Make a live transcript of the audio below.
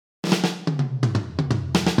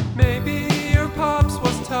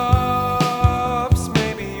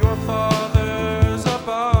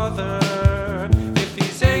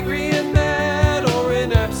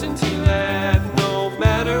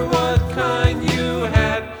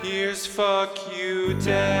Fuck You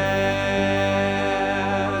Dad.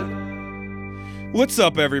 What's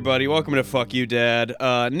up, everybody? Welcome to Fuck You Dad.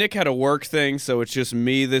 Nick had a work thing, so it's just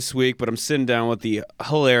me this week, but I'm sitting down with the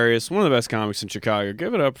hilarious, one of the best comics in Chicago.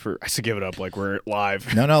 Give it up for... I said give it up like we're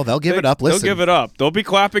live. No, they'll give it up. Listen. They'll give it up. They'll be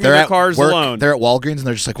clapping in their cars work, alone. They're at Walgreens, and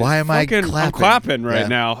they're just like, why am I clapping? I'm clapping right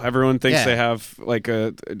now. Everyone thinks they have, like,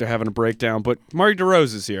 they're having a breakdown, but Marty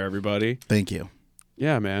DeRosa is here, everybody. Thank you.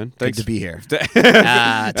 Yeah, man. Thanks. Good to be here.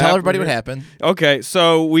 Tell everybody what happened. Okay,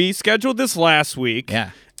 so we scheduled this last week. Yeah.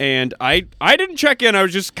 And I didn't check in. I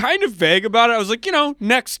was just kind of vague about it. I was like,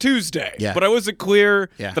 next Tuesday. Yeah. But I wasn't clear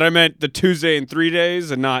that I meant the Tuesday in 3 days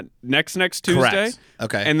and not next Tuesday. Correct.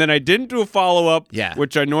 Okay. And then I didn't do a follow-up,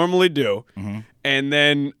 which I normally do. Mm-hmm. And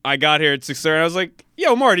then I got here at 6:30. I was like,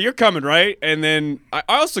 yo, Marty, you're coming, right? And then I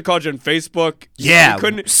also called you on Facebook. Yeah,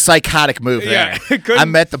 psychotic move there. Yeah,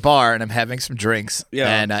 I'm at the bar, and I'm having some drinks,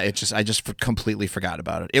 and I just completely forgot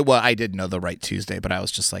about it. I did know the right Tuesday, but I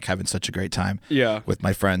was just like having such a great time with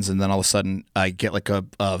my friends, and then all of a sudden I get like a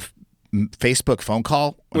Facebook phone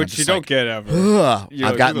call. Which you don't get ever.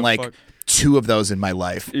 I've gotten like 2 of those in my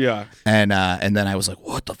life. Yeah. And then I was like,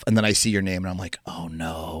 what the and then I see your name and I'm like, oh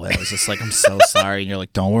no. And I was just like, I'm so sorry. And you're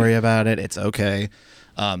like, don't worry about it. It's okay.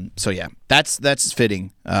 So yeah, that's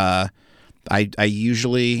fitting. I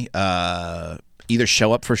usually either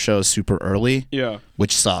show up for shows super early,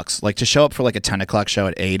 which sucks. Like to show up for like a 10 o'clock show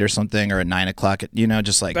at 8 or something, or at 9 o'clock,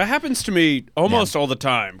 just like that happens to me almost all the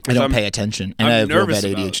time. I don't pay attention, and I have real bad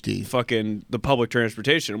ADHD. Fucking the public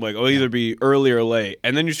transportation. I'm like, I'll either be early or late,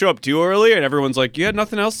 and then you show up too early, and everyone's like, you had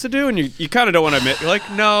nothing else to do, and you kind of don't want to admit. You're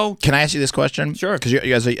like, no. Can I ask you this question? Sure.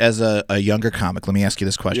 Because as a younger comic, let me ask you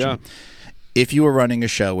this question. Yeah. If you were running a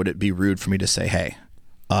show, would it be rude for me to say, hey,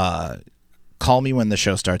 call me when the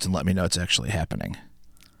show starts and let me know it's actually happening?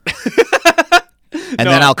 And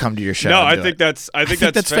then I'll come to your show. No, I think that's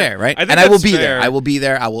fair, right? I think and I will be there. I will be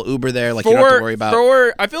there. I will Uber there. Like you don't have to worry about.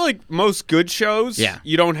 I feel like most good shows,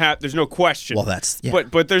 you don't have. There's no question. Well, that's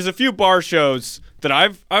but there's a few bar shows that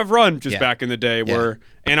I've run just back in the day where,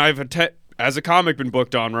 and I've as a comic been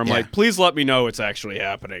booked on where I'm like, please let me know it's actually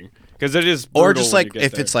happening, because it is. Or just like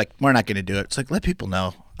if it's like we're not going to do it, it's like let people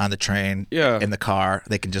know on the train, in the car,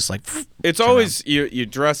 they can just like. It's always you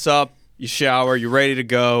dress up. You shower, you're ready to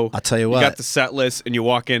go. I'll tell you what. You got the set list, and you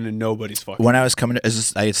walk in, and nobody's fucking. When I was coming to,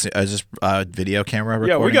 is this video camera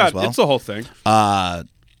recording we got as well? It's the whole thing.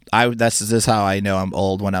 This is how I know I'm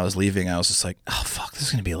old. When I was leaving, I was just like, oh fuck, this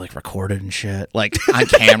is gonna be like recorded and shit, like on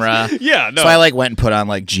camera. No. So I like went and put on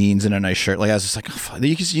like jeans and a nice shirt. Like I was just like, oh fuck. You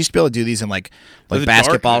used to be able to do these in like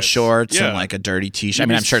basketball darkness. shorts and like a dirty t-shirt. I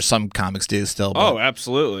mean, I'm sure some comics do still. But,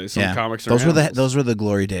 absolutely. Some comics are. Those were the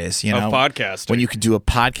glory days, of podcasting. When you could do a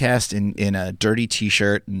podcast in a dirty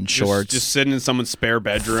t-shirt and shorts, just sitting in someone's spare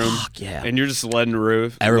bedroom. Fuck yeah. And you're just letting the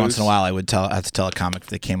roof. Every once in a while, I have to tell a comic if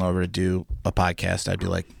they came over to do a podcast, I'd be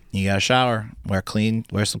like, you got to shower, wear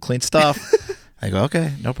some clean stuff. I go,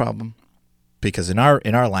 okay, no problem. Because in our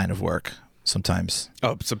line of work, sometimes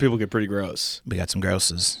some people get pretty gross. We got some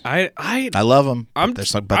grosses. I love them. I'm they're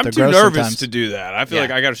too gross nervous sometimes. to do that. I feel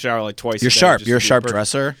like I got to shower like twice. You're a day sharp. just You're a to be sharp perfect.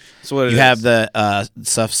 dresser. That's what it is. You have the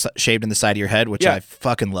stuff shaved in the side of your head, which I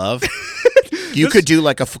fucking love. You could do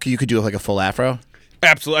like a full afro.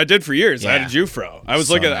 Absolutely, I did for years. I had a Jufro. I was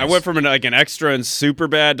so nice. I went from an extra and super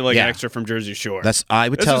bad to an Yeah. extra from Jersey Shore. I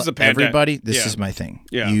would tell everybody this is my thing.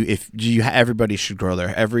 Yeah. Everybody should grow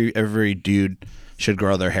their every dude should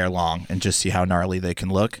grow their hair long and just see how gnarly they can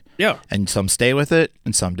look. Yeah. And some stay with it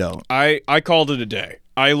and some don't. I called it a day.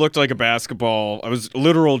 I looked like a basketball. I was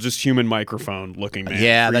literal just human microphone looking man.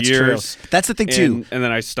 Yeah, for that's years, true. That's the thing too. And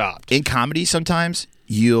then I stopped. In comedy, sometimes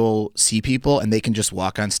you'll see people and they can just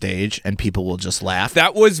walk on stage and people will just laugh.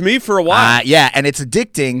 That was me for a while. Yeah, and it's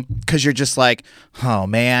addicting because you're just like, oh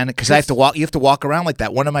man, because you have to walk around like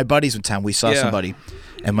that. One of my buddies one time, we saw somebody,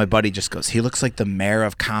 and my buddy just goes, he looks like the mayor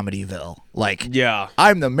of Comedyville. Like,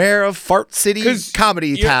 I'm the mayor of Fart City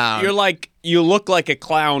Comedy Town. You're like, you look like a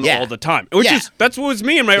clown all the time. That's what was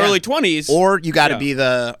me in my early 20s. Or you got to be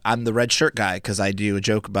I'm the red shirt guy because I do a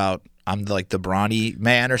joke about I'm the brawny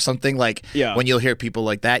man or something. Like, when you'll hear people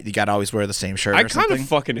like that, you got to always wear the same shirt or something. I kind of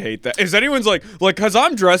fucking hate that. Is anyone's like, because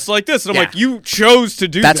I'm dressed like this. And I'm like, you chose to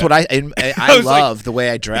do that. That's what I love the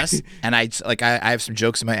way I dress. And I have some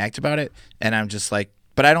jokes in my act about it. And I'm just like,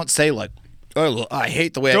 but I don't say like, oh, I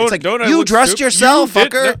hate the way Don't- it's like don't I you look dressed stupid? yourself, You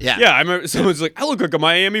did- fucker. no- yeah. I remember someone's like, I look like a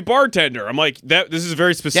Miami bartender. I'm like, this is a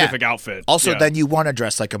very specific outfit. Also, yeah. then you want to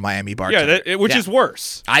dress like a Miami bartender. Which is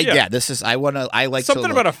worse. I like something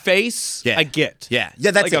to about a face. Yeah. I get. Yeah,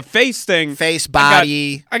 that's like it. a face thing. Face,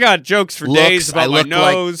 body, I got jokes for looks. days about I look my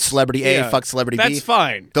nose. like celebrity A, Yeah. fuck celebrity B. That's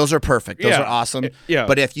fine. Those are perfect. Those Yeah. are awesome. Yeah.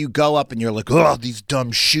 But if you go up and you're like, oh, these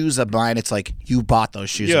dumb shoes of mine, it's like you bought those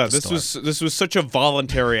shoes. Yeah, at the store. this was such a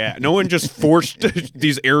voluntary act. No one just forced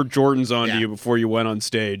these Air Jordans onto Yeah. you before you went on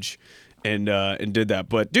stage and did that.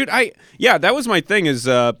 But dude, that was my thing is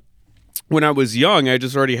when I was young, I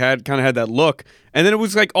just already had that look, and then it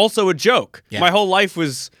was like also a joke. Yeah. My whole life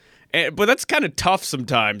was, but that's kind of tough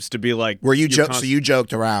sometimes to be like. Were you so you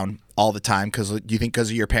joked around all the time because you think because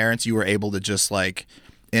of your parents you were able to just like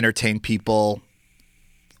entertain people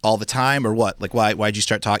all the time or what? Like why'd you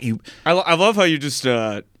start talking? I love how you just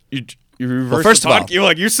you reverse first the of all- podcast. You're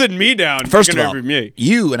like, you're sitting me down. First you're of gonna all, interview me.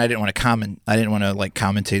 you and I didn't want to comment. I didn't want to like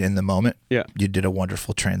commentate in the moment. Yeah. You did a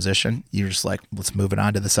wonderful transition. You're just like, let's move it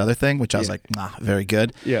on to this other thing, which I was like, nah, very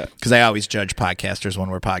good. Yeah. Because I always judge podcasters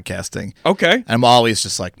when we're podcasting. Okay. And I'm always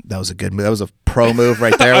just like, that was a good move. That was a pro move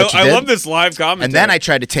right there. What you I did. love this live commentary. And then I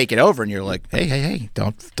tried to take it over, and you're like, hey,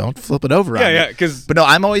 don't flip it over. Yeah, on me. yeah, 'cause- But no,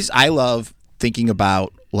 I love thinking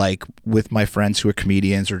about like with my friends who are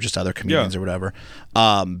comedians or just other comedians or whatever.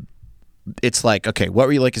 It's like, okay, what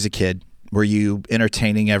were you like as a kid? Were you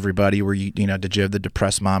entertaining everybody? Were you, did you have the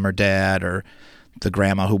depressed mom or dad or the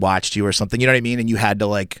grandma who watched you or something? You know what I mean? And you had to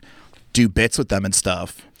like do bits with them and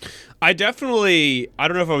stuff. I don't know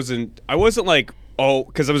if I wasn't like,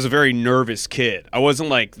 because I was a very nervous kid. I wasn't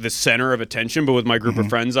like the center of attention, but with my group of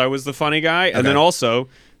friends, I was the funny guy. And then also,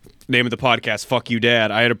 name of the podcast, Fuck You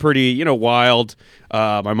Dad. I had a pretty, wild,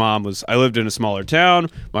 I lived in a smaller town.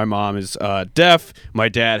 My mom is deaf. My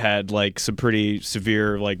dad had like some pretty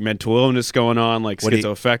severe like mental illness going on, like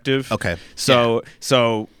schizoaffective. Okay. So,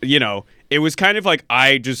 it was kind of like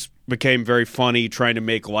I just became very funny trying to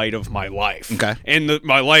make light of my life. Okay. And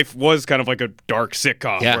my life was kind of like a dark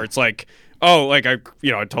sitcom where it's like, I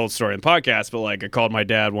told a story in the podcast, but like I called my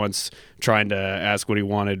dad once trying to ask what he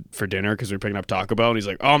wanted for dinner because we were picking up Taco Bell, and he's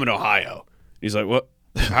like, "Oh, I'm in Ohio." He's like, "What?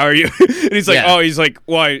 How are you?" And he's like,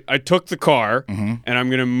 "Well, I took the car and I'm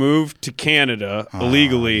gonna move to Canada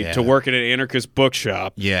illegally to work at an anarchist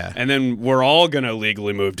bookshop. Yeah. And then we're all gonna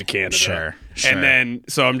illegally move to Canada. Sure. And then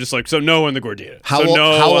so I'm just like, so no one in the Gordita. How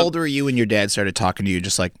old were you when your dad started talking to you?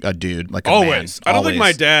 Just like a dude, like a Always. man? I don't think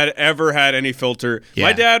my dad ever had any filter. Yeah.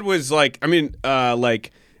 My dad was like,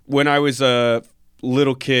 like when I was a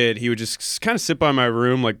little kid, he would just kind of sit by my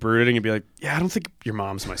room, like brooding, and be like, "Yeah, I don't think your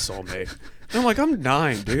mom's my soulmate." And I'm like, I'm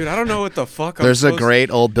 9, dude. I don't know what the fuck. There's a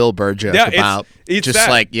great old Bill Burr joke about it's just that.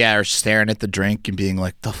 like or staring at the drink and being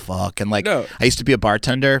like, the fuck. And like, No. I used to be a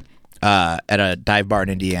bartender at a dive bar in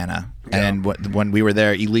Indiana, and when we were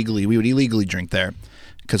there illegally, we would illegally drink there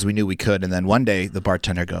because we knew we could. And then one day the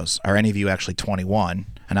bartender goes, "Are any of you actually 21?"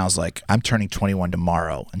 And I was like, "I'm turning 21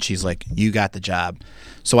 tomorrow." And she's like, "You got the job."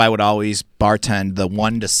 So I would always bartend the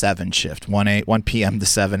 1 to 7 shift, 1 p.m.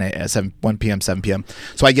 to 1 p.m. 7 p.m.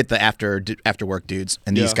 So I get the after work dudes,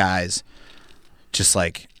 and these guys, just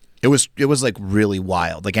like it was like really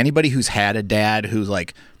wild. Like anybody who's had a dad who's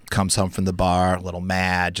like comes home from the bar a little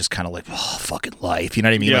mad, just kind of like, oh, fucking life, you know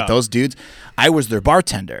what I mean? Yeah. Like those dudes, I was their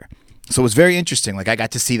bartender, so it was very interesting. Like I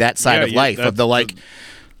got to see that side of life of the like.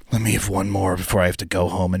 Let me have one more before I have to go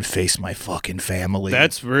home and face my fucking family.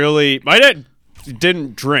 That's really my dad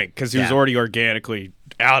didn't drink because he was already organically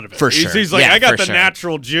out of it. For sure. He's like, Yeah, I got for the sure.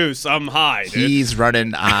 natural juice. I'm high, dude. He's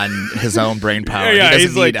running on his own brain power. Yeah, He doesn't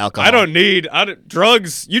he's need like, alcohol. I don't need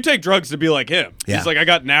drugs. You take drugs to be like him. Yeah. He's like, I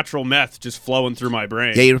got natural meth just flowing through my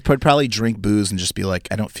brain. Yeah, you'd probably drink booze and just be like,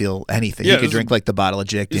 I don't feel anything. Yeah, You could drink like the bottle of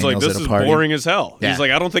Jack He's Daniels like, this at a is party. boring as hell. Yeah. He's like,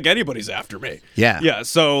 I don't think anybody's after me. Yeah. Yeah.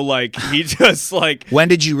 So like, he just like, When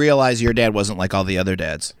did you realize your dad wasn't like all the other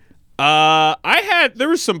dads? there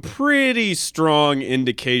was some pretty strong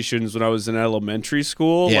indications when I was in elementary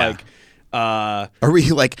school. Yeah. Like, Or were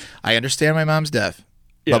you like, I understand my mom's deaf,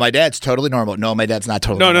 Yeah. but my dad's totally normal? No, my dad's not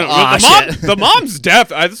totally no, normal. the mom's deaf.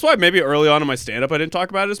 That's why maybe early on in my stand-up I didn't talk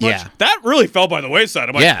about it as much. Yeah. That really fell by the wayside.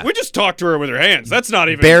 I'm like, Yeah. we just talked to her with her hands. That's not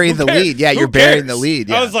even Bury who the cares? lead. Yeah, Who you're burying cares? the lead,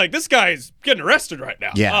 I yeah. was like, this guy's getting arrested right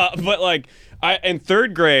now. Yeah. But like, in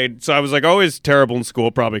 3rd grade, so I was like always terrible in school,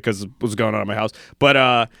 probably because of what was going on in my house. But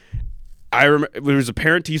I remember there was a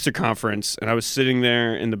parent-teacher conference, and I was sitting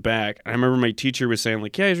there in the back. I remember my teacher was saying,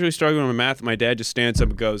 like, yeah, he's really struggling with math. And my dad just stands up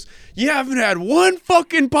and goes, you haven't had one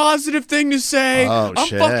fucking positive thing to say. Oh, I'm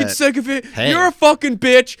shit. fucking sick of it. Hey. You're a fucking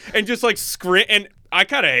bitch. And just, like, scream. And I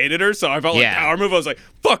kind of hated her, so I felt like Yeah. power move. I was like,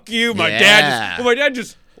 fuck you. My Yeah. dad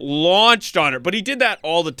just launched on her. But he did that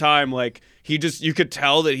all the time. Like you could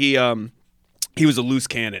tell that he was a loose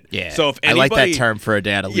cannon. Yeah. So if I like that term for a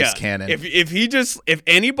dad, a loose cannon. If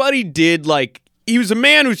anybody did like, he was a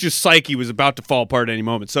man whose just psyche was about to fall apart at any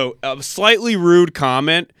moment. So a slightly rude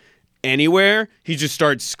comment anywhere, he just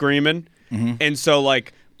starts screaming. Mm-hmm. And so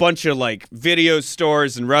like bunch of like video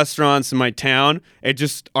stores and restaurants in my town, I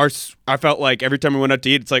felt like every time we went out to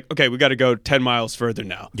eat, it's like, okay, we got to go 10 miles further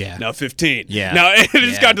now. Yeah. Now 15. Yeah. Now it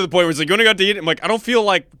just got to the point where it's like, you want to go out to eat? I'm like, I don't feel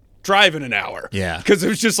like driving an hour. Yeah. Because it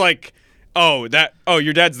was just like, your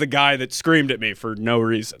dad's the guy that screamed at me for no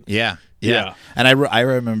reason. Yeah. And I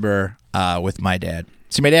remember with my dad.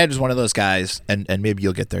 See, my dad was one of those guys, and maybe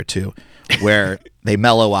you'll get there too, where they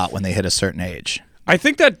mellow out when they hit a certain age. I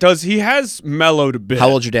think he has mellowed a bit. How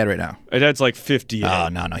old's your dad right now? My dad's like 58. Oh,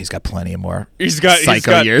 no, he's got plenty of more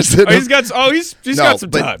psycho years. He's got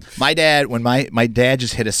some time. My dad, when my dad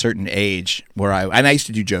just hit a certain age where I used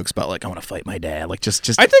to do jokes about like, I want to fight my dad. Like just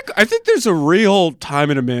I think there's a real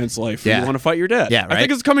time in a man's life where you want to fight your dad. Yeah, right? I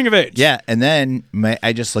think it's coming of age. Yeah, and then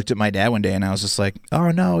I just looked at my dad one day and I was just like,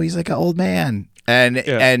 oh no, he's like an old man.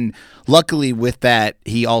 And luckily with that,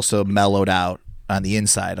 he also mellowed out on the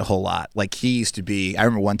inside a whole lot. Like he used to be, I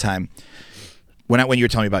remember one time when you were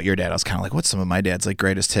telling me about your dad, I was kind of like, what's some of my dad's like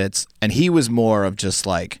greatest hits? And he was more of just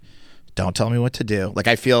like, don't tell me what to do. Like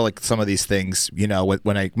I feel like some of these things,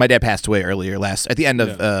 when my dad passed away at the end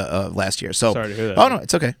of last year. So sorry to hear that. Oh no,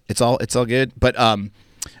 it's okay. It's all good. But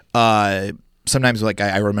sometimes like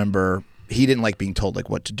I remember he didn't like being told like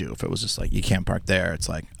what to do. If it was just like, you can't park there, it's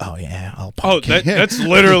like, oh yeah, I'll park. Oh, that's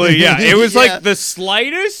literally, yeah. It was like the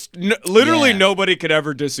slightest, nobody could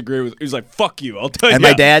ever disagree with. He was like, fuck you, I'll tell you. And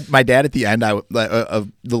my dad at the end of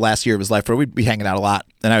the last year of his life, where we'd be hanging out a lot,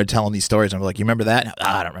 and I would tell him these stories, and I'm like, you remember that?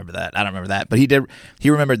 I don't remember that. But he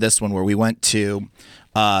remembered this one where we went to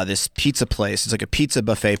this pizza place. It's like a pizza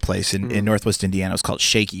buffet place in Northwest Indiana. It's called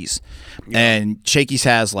Shakey's. Yeah. And Shakey's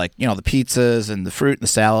has like, the pizzas and the fruit and the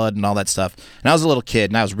salad and all that stuff. And I was a little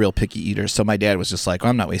kid and I was a real picky eater. So my dad was just like,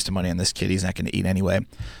 I'm not wasting money on this kid. He's not going to eat anyway.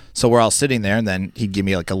 So we're all sitting there, and then he'd give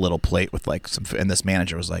me like a little plate with like some food. And this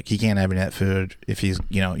manager was like, he can't have any of that food if he's,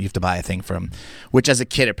 you have to buy a thing from him. Which as a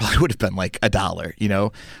kid, it probably would have been like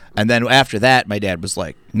 $1, And then after that, my dad was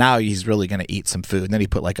like, now he's really going to eat some food. And then he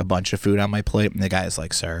put like a bunch of food on my plate. And the guy's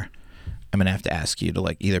like, sir, I'm going to have to ask you to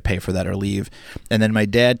like either pay for that or leave. And then my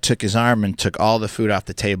dad took his arm and took all the food off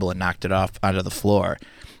the table and knocked it off onto the floor.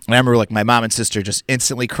 And I remember like my mom and sister just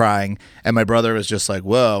instantly crying, and my brother was just like,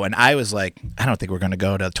 whoa. And I was like, I don't think we're going to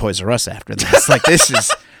go to Toys R Us after this. Like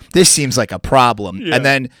this seems like a problem. Yeah. And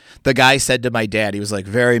then the guy said to my dad, he was like,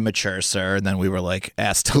 very mature, sir. And then we were like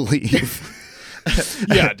asked to leave.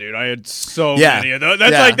 Yeah, dude, I had so many of those.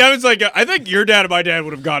 That was like I think your dad and my dad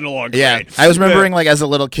would have gotten along great. Yeah, I was remembering like as a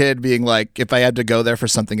little kid being like, if I had to go there for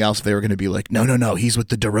something else, they were going to be like, no, he's with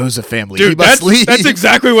the DeRosa family. Dude, he must leave. That's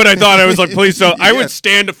exactly what I thought. I was like, please don't. I would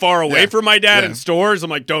stand far away from my dad in stores. I'm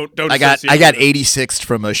like, don't. I got 86hed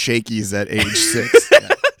from a Shakey's at age 6.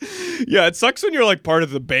 Yeah, it sucks when you're like part of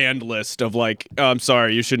the banned list of like, I'm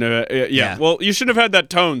sorry, you shouldn't have. Well, you shouldn't have had that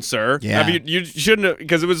tone, sir. Yeah, you shouldn't have,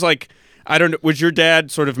 because it was like. I don't know. Was your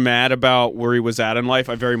dad sort of mad about where he was at in life?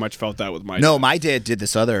 I very much felt that with my dad. No, my dad did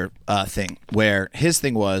this other thing where his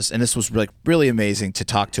thing was, and this was like really amazing to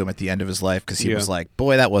talk to him at the end of his life, because he was like,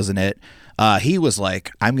 boy, that wasn't it. He was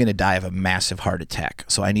like, I'm going to die of a massive heart attack,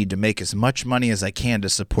 so I need to make as much money as I can to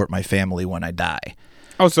support my family when I die.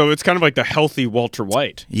 Oh, so it's kind of like the healthy Walter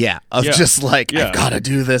White. Yeah, just like, I've got to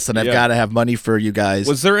do this, and I've got to have money for you guys.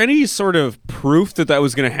 Was there any sort of proof that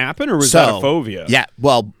was going to happen, or was that a phobia? Yeah,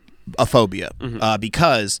 well, a phobia,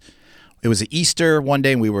 because it was an Easter one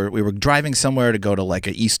day, and we were driving somewhere to go to like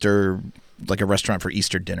a restaurant for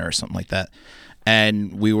Easter dinner or something like that.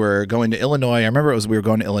 And we were going to Illinois. I remember we were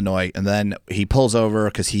going to Illinois, and then he pulls over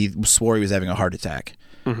because he swore he was having a heart attack.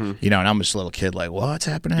 And I'm just a little kid like, what's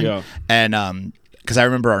happening? Yeah. And because I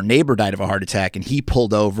remember our neighbor died of a heart attack, and he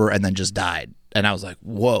pulled over and then just died. And I was like,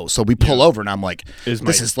 whoa. So we pull over, and I'm like,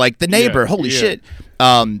 this is like the neighbor. Holy shit.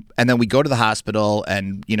 And then we go to the hospital,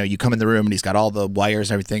 and, you come in the room, and he's got all the wires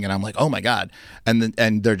and everything. And I'm like, oh, my God.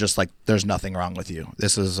 And they're just like, there's nothing wrong with you.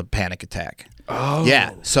 This is a panic attack. Oh.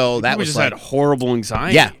 Yeah. So that was just like, had horrible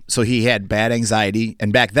anxiety. Yeah. So he had bad anxiety.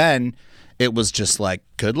 And back then, it was just like,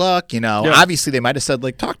 good luck, Obviously, they might have said,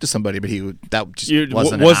 like, talk to somebody, but that just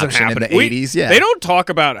wasn't an option happening in the 80s. Yeah. They don't talk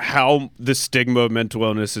about how the stigma of mental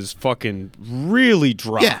illness is fucking really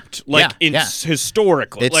dropped.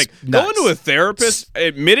 Historically. It's like, nuts. going to a therapist,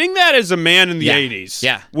 admitting that as a man in the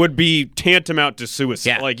 80s would be tantamount to suicide.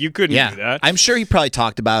 Yeah. Like, you couldn't do that. I'm sure he probably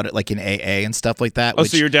talked about it, like, in AA and stuff like that. Oh,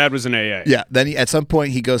 so your dad was in AA? Yeah. Then at some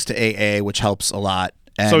point, he goes to AA, which helps a lot.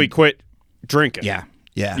 And, so he quit drinking. Yeah.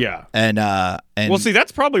 Yeah. Yeah. And well, see,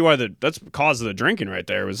 that's probably why that's the cause of the drinking right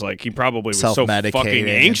there. Was like he probably was so fucking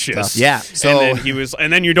anxious. Yeah. So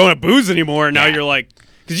and then you don't have booze anymore. And now Yeah. you're like,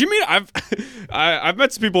 because you mean I've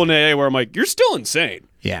met some people in AA where I'm like, you're still insane.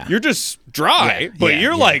 Yeah. You're just dry, but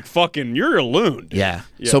you're like fucking, you're a loon. Yeah.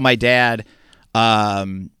 So my dad,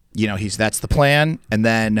 that's the plan, and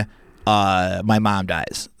then my mom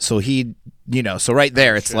dies. So he, so right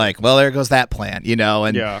there, it's like, well, there goes that plan,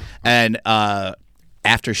 and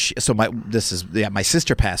after my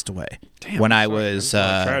sister passed away when I was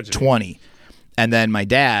 20, and then my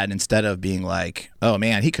dad, instead of being like, oh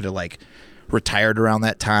man, he could have like retired around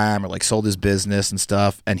that time or like sold his business and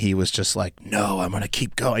stuff, and he was just like, no, I'm gonna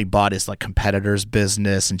keep going. He bought his like competitor's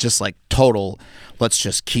business and just like total, let's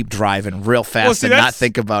just keep driving real fast and not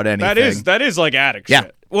think about anything. That is like addict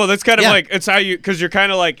shit. Well, that's kind of like, it's how because you're kind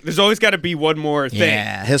of like, there's always got to be one more thing.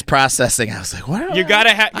 Yeah, his processing, I was like, what? You got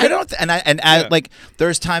to have. I don't, I like,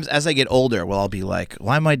 there's times as I get older, well, I'll be like,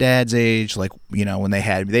 well, I'm my dad's age, like, when they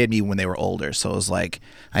had me when they were older. So it was like,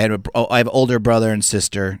 I have an older brother and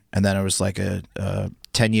sister, and then it was like a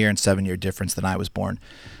 10-year and 7-year difference than I was born.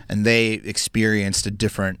 And they experienced a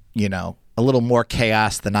different, a little more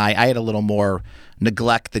chaos than I had a little more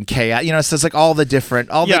neglect than chaos. So it's like all the different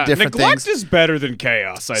neglect things. Neglect is better than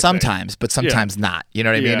chaos, I sometimes, think. But sometimes not. You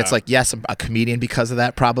know what I mean? It's like, yes, I'm a comedian because of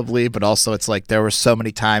that probably, but also it's like there were so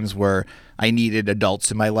many times where I needed adults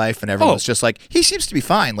in my life, and everyone was just like, he seems to be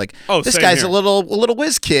fine. Like, this guy's here. a little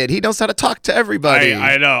whiz kid. He knows how to talk to everybody.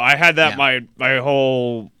 I know. I had that my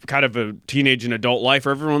whole kind of a teenage and adult life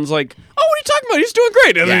where everyone's like, oh, what are you talking about? He's doing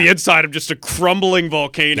great. And then the inside, I'm just a crumbling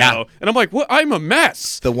volcano. Yeah. And I'm like, what? I'm a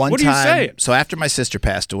mess. The one what time, are you saying? So after my sister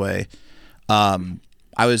passed away, I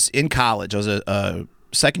was in college. I was a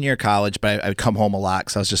second year of college, but I would come home a lot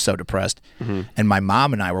because I was just so depressed. Mm-hmm. And my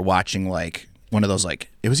mom and I were watching like one of those, like,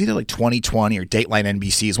 it was either like 2020 or Dateline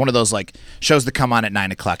NBC's, one of those like shows that come on at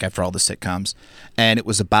 9 o'clock after all the sitcoms. And it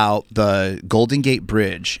was about the Golden Gate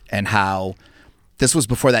Bridge and how this was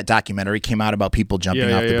before that documentary came out about people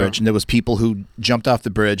jumping off the bridge. And there was people who jumped off the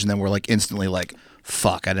bridge and then were like instantly like,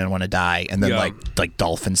 fuck, I didn't want to die. And then like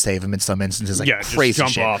dolphins save them in some instances, like crazy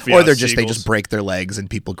shit. Off, or they just break their legs and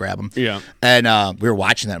people grab them. Yeah. And we were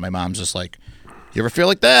watching that and my mom's just like, you ever feel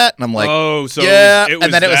like that? And I'm like, oh, so yeah. It was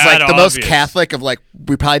and then it was like the obvious. most Catholic of like,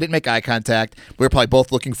 we probably didn't make eye contact. We were probably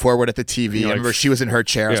both looking forward at the TV. I remember she was in her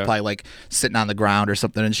chair. I was probably like sitting on the ground or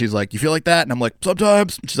something. And she's like, you feel like that? And I'm like,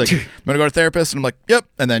 sometimes. And she's like, I'm going to go to a therapist. And I'm like, yep.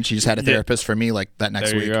 And then she just had a therapist for me like that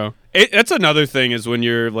next week. There you go. That's another thing is when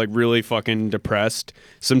you're like really fucking depressed,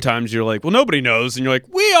 sometimes you're like, well, nobody knows. And you're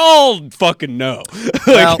like, we all fucking know.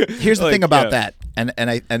 Well, here's the thing about that.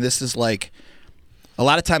 And this is like, a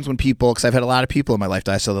lot of times when people, because I've had a lot of people in my life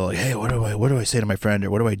die, so they're like, hey, what do I say to my friend, or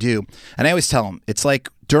what do I do? And I always tell them, it's like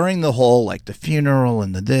during the whole, like the funeral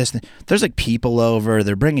and the this, there's like people over,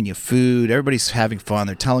 they're bringing you food, everybody's having fun,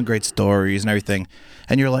 they're telling great stories and everything.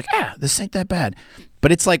 And you're like, this ain't that bad.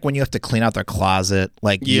 But it's like when you have to clean out their closet,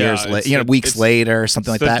 like years later, weeks later, or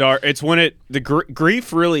something like that. It's when the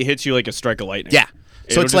grief really hits you like a strike of lightning. Yeah.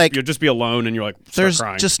 So it's like you'll just be alone and you're like, there's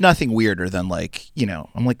crying. Just nothing weirder than like,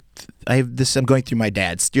 I'm like, I'm going through my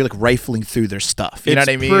dad's. You're like rifling through their stuff. You know what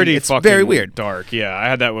I mean? Pretty it's fucking very weird. Dark. Yeah, I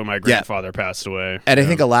had that when my grandfather passed away. And I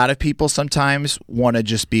think a lot of people sometimes want to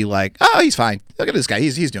just be like, oh, he's fine. Look at this guy.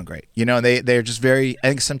 He's doing great. And they're just very. I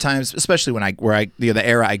think sometimes, especially the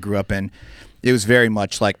era I grew up in, it was very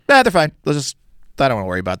much like, they're fine. I don't want to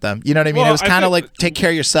worry about them. You know what I mean? It was kind of like take care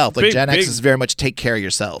of yourself. Like Gen X is very much take care of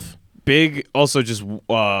yourself. Big, also just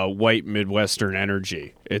white Midwestern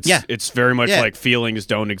energy. It's very much like feelings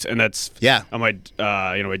don't exist, and that's on my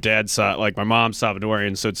my dad's side, like my mom's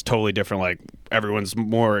Salvadorian, so it's totally different. Like everyone's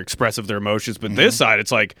more expressive of their emotions, but this side,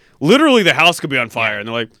 it's like literally the house could be on fire, and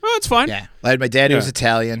they're like, oh, it's fine. Yeah, I had my dad who was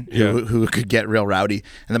Italian, who could get real rowdy,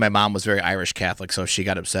 and then my mom was very Irish Catholic, so if she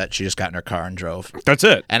got upset, she just got in her car and drove. That's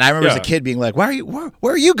it. And I remember as a kid being like, where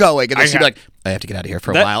are you going? And then she'd be like, I have to get out of here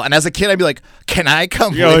for a while. And as a kid, I'd be like, can I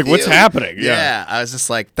come with like, you? What's happening? Yeah, I was just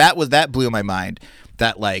like, that blew my mind.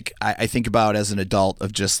 That like I think about as an adult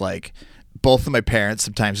of just like both of my parents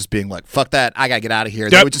sometimes just being like, fuck that, I gotta get out of here.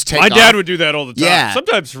 They would just take my off. dad would do that all the time. Yeah.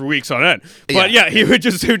 Sometimes for weeks on end. But he would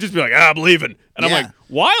just be like, I'm leaving. And I'm like,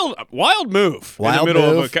 wild move. Wild in the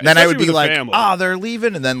middle move. Of then I would be like, family. they're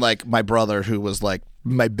leaving. And then like my brother, who was like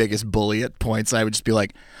my biggest bully at points, I would just be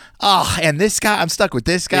like, and this guy, I'm stuck with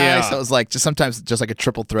this guy. So it was like sometimes like a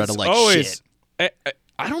triple threat of like shit.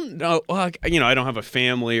 I don't know. Well, I don't have a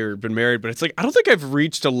family or been married, but it's like I don't think I've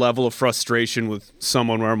reached a level of frustration with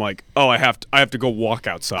someone where I'm like, oh, I have to go walk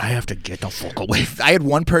outside. I have to get the fuck away. I had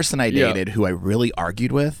one person I dated who I really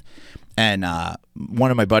argued with, And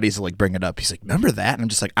one of my buddies will like bring it up. He's like, remember that? And I'm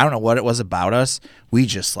just like, I don't know what it was about us. We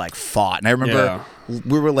just like fought. And I remember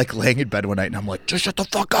we were like laying in bed one night and I'm like, just shut the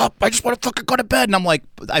fuck up. I just want to fucking go to bed. And I'm like,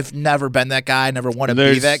 I've never been that guy. I never want to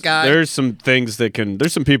be that guy. There's some things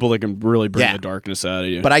there's some people that can really bring the darkness out of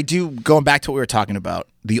you. But I do, going back to what we were talking about,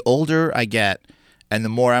 the older I get, and the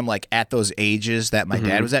more I'm like at those ages that my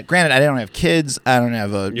dad was at. Granted, I don't have kids. I don't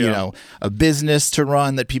have a business to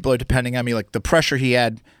run that people are depending on me. Like the pressure he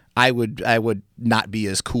had, I would not be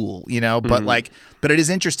as cool, but it is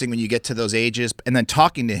interesting when you get to those ages and then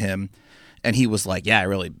talking to him, and he was like, yeah, I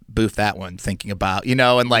really boofed that one thinking about,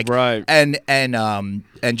 and like, right. And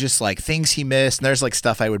just like things he missed. And there's like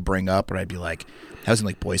stuff I would bring up where I'd be like, I was in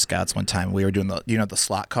like Boy Scouts one time. We were doing what the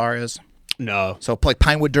slot car is? No. So like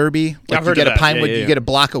Pinewood Derby, like I've heard of that. Pinewood, you get a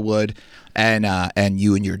block of wood, and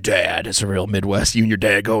you and your dad, it's a real Midwest. You and your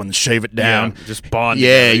dad go and shave it down, just bond.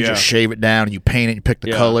 Yeah, you just shave it down and you paint it. You pick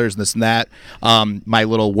the colors and this and that. My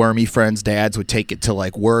little wormy friends' dads would take it to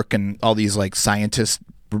like work, and all these like scientists,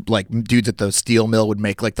 like dudes at the steel mill, would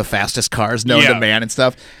make like the fastest cars known to man and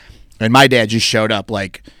stuff. And my dad just showed up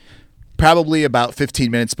like probably about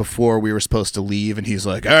 15 minutes before we were supposed to leave, and he's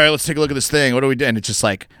like, all right, let's take a look at this thing. What do we do? And it's just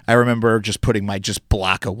like, I remember just putting my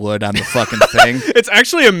block of wood on the fucking thing. It's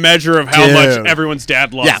actually a measure of how much everyone's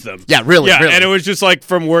dad loves them. Yeah, really. And it was just like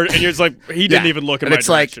from word, and you're just like, he didn't even look in my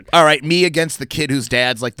direction. Like, all right, me against the kid whose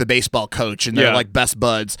dad's like the baseball coach, and they're like best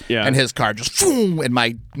buds, and his car just, boom, and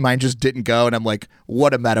mine just didn't go, and I'm like,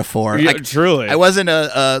 what a metaphor. Yeah, truly. I wasn't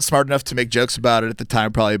smart enough to make jokes about it at the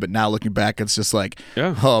time, probably, but now looking back, it's just like,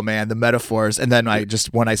 oh man, the metaphors. And then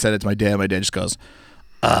when I said it to my dad just goes,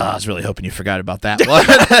 I was really hoping you forgot about that one.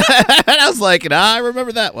 And I was like, I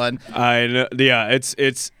remember that one. I know. Yeah, it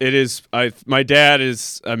is. My dad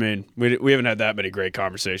is. I mean, we haven't had that many great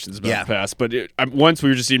conversations about the past, but once we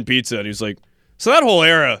were just eating pizza, and he was like, so that whole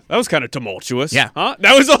era, that was kind of tumultuous. Yeah. Huh?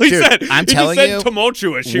 That was all he said. I'm he telling just you. Said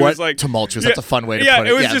tumultuous. He was like, tumultuous. That's a fun way to put it.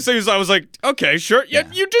 It was just, I was like, okay, sure. Yeah,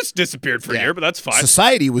 you just disappeared for a year, but that's fine.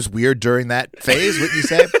 Society was weird during that phase, what you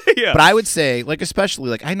said. Yeah. But I would say, like, especially,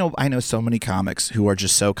 like, I know so many comics who are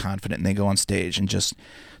just so confident, and they go on stage and just,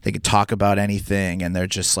 they could talk about anything, and they're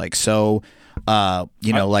just, like, so,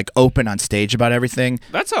 like, open on stage about everything.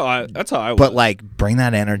 That's how I was. But, like, bring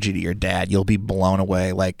that energy to your dad. You'll be blown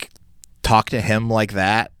away. Like, talk to him like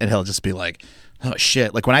that, and he'll just be like, oh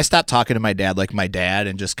shit. Like when I stopped talking to my dad like my dad,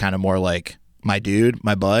 and just kind of more like my dude,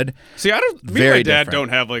 my bud. See, me and my dad don't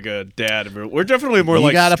have like a dad. We're definitely more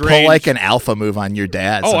like, you gotta strange. pull like an alpha move on your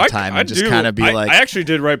dad sometime, and just kind of be like, I actually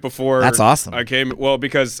did right before. That's awesome. I came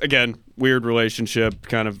because again, weird relationship,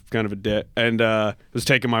 kind of a dick, and was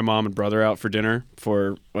taking my mom and brother out for dinner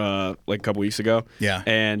for like a couple weeks ago. Yeah,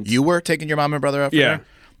 and you were taking your mom and brother out for dinner?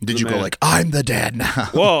 Did you go like, I'm the dad now?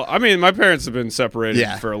 Well, I mean, my parents have been separated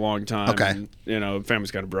for a long time. Okay. And, family's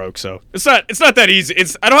kind of broke, so it's not that easy.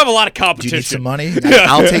 I don't have a lot of competition. Do you need some money?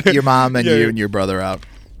 I'll take your mom and you and your brother out.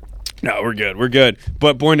 No, we're good.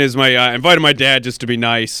 But point is, I invited my dad just to be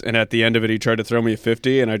nice, and at the end of it, he tried to throw me a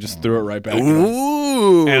 50, and I just threw it right back.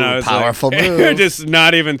 Ooh, and I was powerful like, move. Just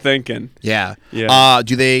not even thinking. Yeah. Yeah. Have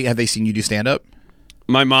they seen you do stand up?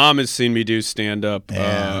 My mom has seen me do stand up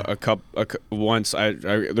once.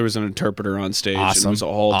 There was an interpreter on stage. Awesome. And it was a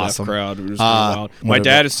whole deaf crowd. It was really wild. What My about-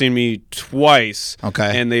 dad has seen me twice.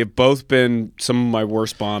 Okay. And they've both been some of my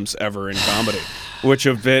worst bombs ever in comedy, which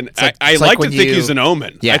have been. I it's like when to think you- he's an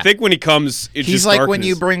omen. Yeah. I think when he comes, it's He's just like darkness. when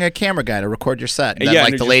you bring a camera guy to record your set, and then, Yeah,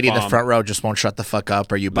 like and the you lady just in the bomb. front row just won't shut the fuck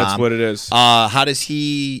up, or you bomb. That's what it is. How does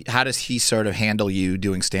he sort of handle you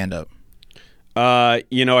doing stand up? I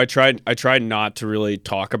tried not to really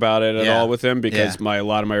talk about it at all with him because a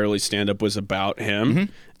lot of my early stand up was about him,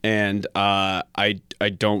 and I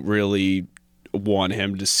don't really want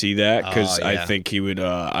him to see that because I think he would.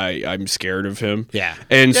 I'm scared of him. Yeah,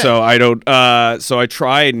 and so I don't. So I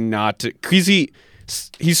try not to because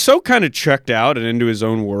he's so kind of checked out and into his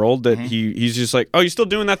own world that he's just like, oh, you still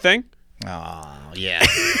doing that thing? Oh, yeah.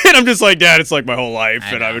 And I'm just like, Dad, it's like my whole life,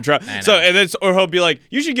 I would try. So, and then, or he'll be like,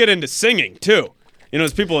 you should get into singing too.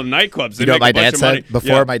 There's people in nightclubs. They You know make what my a bunch dad of said money.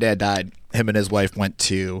 before my dad died? Him and his wife went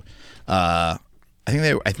to, I don't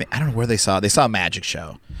know where they saw a magic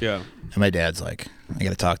show. Yeah. And my dad's like, I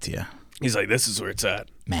got to talk to you. He's like, this is where it's at.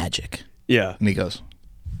 Magic. Yeah. And he goes,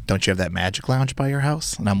 don't you have that magic lounge by your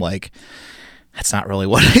house? And I'm like, that's not really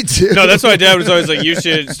what I do. No, that's why Dad was always like, you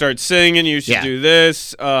should start singing. You should do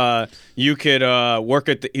this. You could work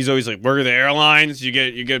at he's always like, work at the airlines. You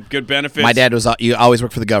get good benefits. My dad was, you always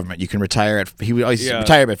work for the government. You can retire he would always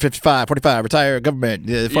retire at 55, 45, retire government,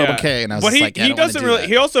 401k. And I was but like, he doesn't really,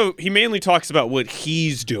 he mainly talks about what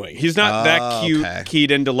he's doing. He's not that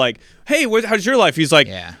keyed into like, hey, how's your life? He's like,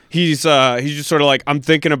 he's just sort of like, I'm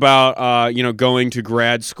thinking about, going to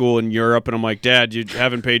grad school in Europe. And I'm like, Dad, you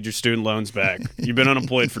haven't paid your student loans back. You've been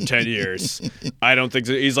unemployed for 10 years. I don't think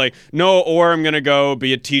so. He's like, no, or I'm going to go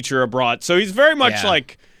be a teacher abroad. So he's very much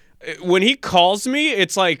like, when he calls me,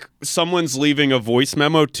 it's like someone's leaving a voice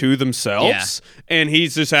memo to themselves, and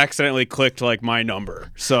he's just accidentally clicked like my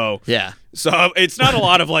number. So it's not a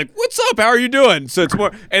lot of like, "What's up? How are you doing?" So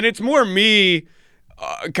it's more me,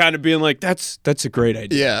 kind of being like, "That's a great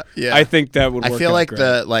idea." Yeah. I think that would. I feel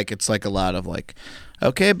like it's like a lot of like,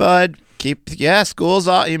 okay, bud. School's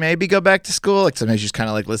off. You maybe go back to school. Like sometimes you just kind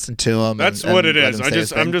of like listen to them. That's what it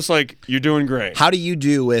is. I'm just like, you're doing great. How do you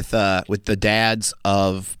do with the dads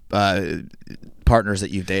of partners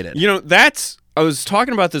that you've dated? I was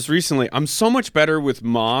talking about this recently. I'm so much better with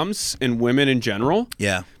moms and women in general.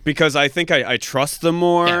 Yeah. Because I think I trust them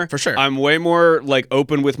more. Yeah, for sure. I'm way more like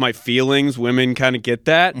open with my feelings. Women kind of get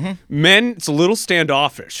that. Mm-hmm. Men, it's a little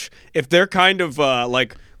standoffish. If they're kind of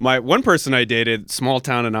like my one person I dated, small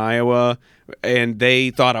town in Iowa, and they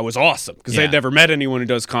thought I was awesome because they'd never met anyone who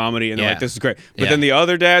does comedy, and they're like, this is great. But then the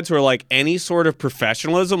other dads were like, any sort of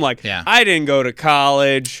professionalism, like, I didn't go to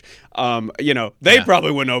college. They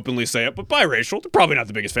probably wouldn't openly say it, but biracial, they're probably not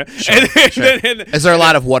the biggest fan. Sure, is there a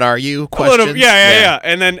lot of what are you questions? Yeah.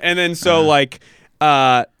 And then so like,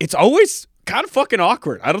 it's always kind of fucking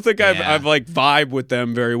awkward. I don't think I've like vibe with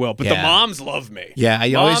them very well, but the moms love me. Yeah,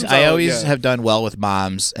 I always have done well with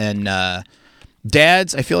moms and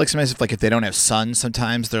dads. I feel like sometimes if they don't have sons,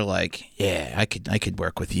 sometimes they're like, yeah, I could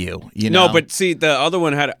work with you. No, but see, the other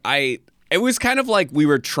one it was kind of like we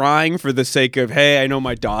were trying for the sake of, hey, I know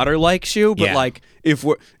my daughter likes you, but like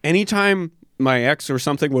anytime my ex or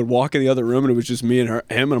something would walk in the other room and it was just me and him,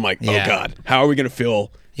 and I'm like, oh God, how are we gonna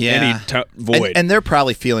fill any void? And they're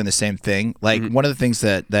probably feeling the same thing. Like one of the things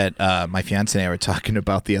that my fiance and I were talking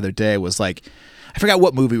about the other day was like, I forgot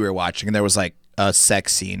what movie we were watching, and there was like a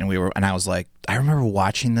sex scene, and I was like, I remember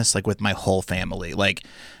watching this like with my whole family, like.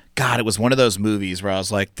 God, it was one of those movies where I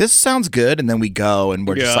was like, this sounds good. And then we go and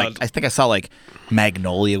we're just like, I think I saw like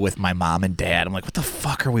Magnolia with my mom and dad. I'm like, what the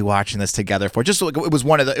fuck are we watching this together for? Just like, it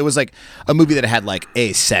was like a movie that had like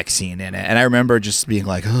a sex scene in it. And I remember just being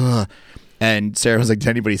like, ugh. And Sarah was like, did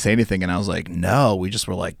anybody say anything? And I was like, no, we just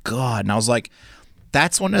were like, God. And I was like,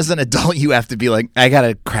 that's when as an adult you have to be like, I got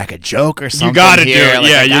to crack a joke or something. You got to do it.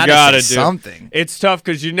 Like, you got to do something. It's tough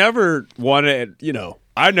because you never want to,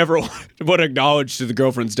 I never want to acknowledge to the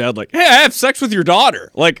girlfriend's dad, like, hey, I have sex with your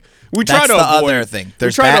daughter. Like, we try to avoid. That's the other thing.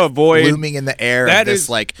 There's to avoid looming in the air of this,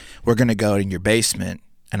 like, we're going to go in your basement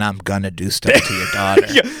and I'm going to do stuff to your daughter.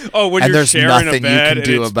 Oh, when and you're there's sharing nothing a bed, you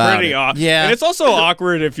can do it's about pretty it. awkward. Yeah. And it's also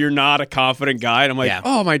awkward if you're not a confident guy. And I'm like,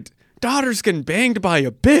 oh, my daughter's getting banged by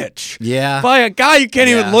a bitch. Yeah. By a guy who can't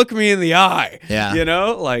even look me in the eye. Yeah.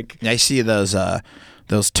 Like. I see those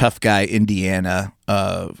tough guy Indiana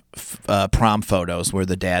prom photos where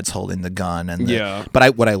the dad's holding the gun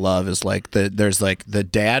but what I love is like there's like the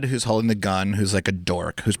dad who's holding the gun who's like a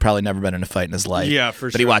dork who's probably never been in a fight in his life,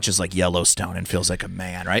 but he watches like Yellowstone and feels like a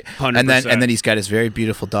man, right? 100%. And then he's got his very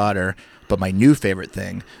beautiful daughter. But my new favorite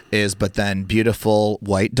thing is, but then beautiful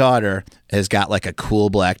white daughter has got like a cool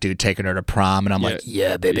black dude taking her to prom, and I'm like,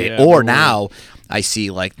 yeah, baby. Or now I see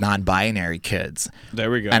like non-binary kids. There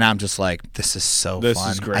we go. And I'm just like, this is so fun. This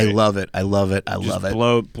is great. I love it. I love it. I love it.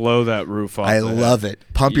 Blow that roof off. I love it.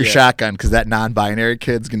 Pump your shotgun because that non-binary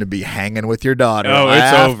kid's going to be hanging with your daughter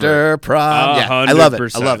after prom. Yeah, I love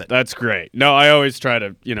it. I love it. That's great. No, I always try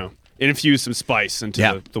to, infuse some spice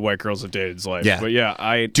into the white girls of dated's life. Yeah. But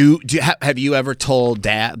I have you ever told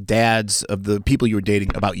dads of the people you were dating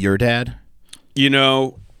about your dad?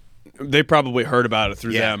 They probably heard about it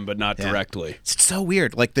through them, but not directly. It's so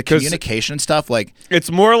weird. Like the communication stuff, like it's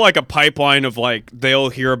more like a pipeline of like they'll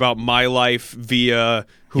hear about my life via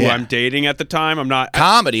who I'm dating at the time. I'm not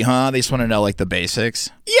comedy, huh? They just want to know like the basics.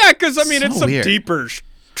 Yeah, because it's some deeper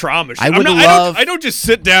trauma. I don't just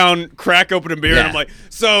sit down, crack open a beer, and I'm like,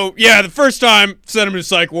 so the first time sent him to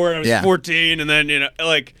psych ward. I was 14, and then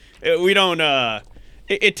we don't.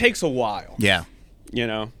 It takes a while. Yeah.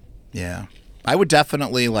 Yeah. I would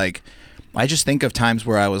definitely like. I just think of times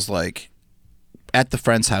where I was like at the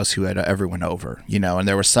friend's house who had everyone over, and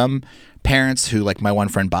there were some parents who, like my one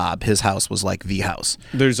friend Bob, his house was like the house.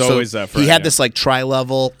 There's always that friend. He had this like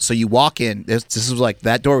tri-level, so you walk in, this was like,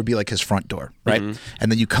 that door would be like his front door, right?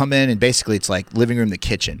 And then you come in and basically it's like living room, the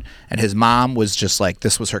kitchen. And his mom was just like,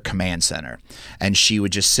 this was her command center. And she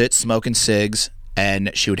would just sit smoking cigs,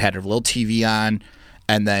 and she would have her little TV on,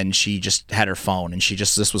 and then she just had her phone, and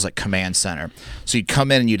this was like command center. So you'd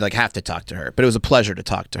come in and you'd like have to talk to her, but it was a pleasure to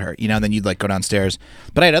talk to her, you know, and then you'd like go downstairs.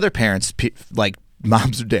 But I had other parents, like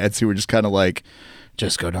moms or dads, who were just kind of like,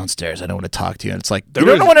 just go downstairs, I don't want to talk to you. And it's like, you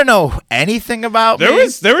don't want to know anything about me.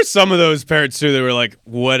 There were some of those parents too that were like,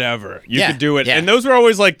 whatever, you could do it. And those were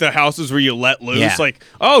always like the houses where you let loose, like,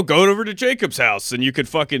 oh, go over to Jacob's house and you could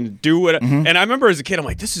fucking do what. And I remember as a kid, I'm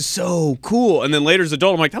like, this is so cool. And then later as an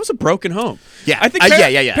adult, I'm like, that was a broken home. I think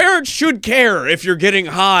parents should care if you're getting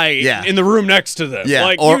high in the room next to them.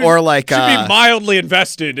 Like, or like should be mildly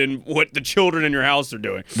invested in what the children in your house are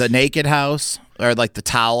doing. The naked house, or like the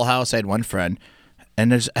towel house. I had one friend,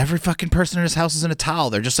 and there's every fucking person in his house is in a towel.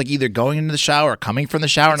 They're just like either going into the shower or coming from the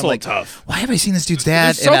shower. That's and I'm like, tough. Why have I seen this dude's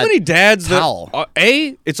dad? There's so many dads towel?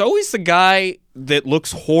 That it's always the guy that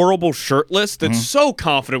looks horrible shirtless that's so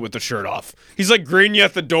confident with the shirt off. He's like greeting you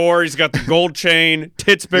at the door. He's got the gold chain,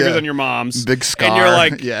 tits bigger than your mom's, big scar, and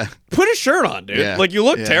you're like, put a shirt on, dude. Like you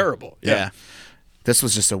look terrible. This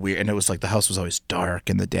was just a weird, and it was like the house was always dark,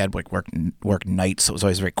 and the dad like worked nights, so it was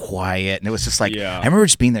always very quiet, and it was just like I remember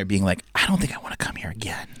just being there, being like, I don't think I want to come here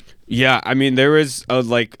again. Yeah, I mean, there was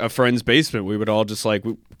like a friend's basement. We would all just like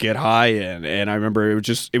get high in, and I remember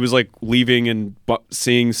it was like leaving and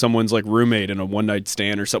seeing someone's like roommate in a one night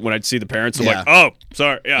stand or something. When I'd see the parents, I'm like, oh,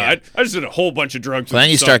 sorry, I just did a whole bunch of drugs. But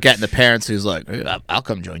then you start getting the parents who's like, I'll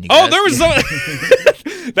come join you guys. Oh, there was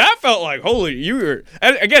that felt like holy. You were,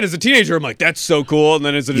 and again as a teenager, I'm like, that's so cool, and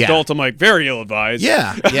then as an adult, I'm like, very ill advised.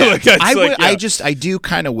 Like, I do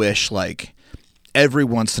kind of wish like every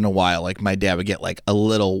once in a while, like my dad would get like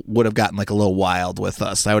would have gotten like a little wild with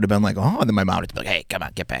us. I would have been like, oh, and then my mom would be like, hey, come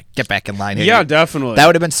on, get back in line here. Yeah, definitely. That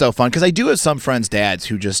would have been so fun, because I do have some friends' dads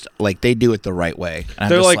who just like they do it the right way.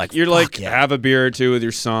 And they're like you're like, have a beer or two with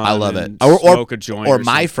your son. I love it. Smoke a joint. Or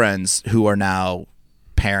my friends who are now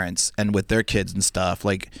parents and with their kids and stuff,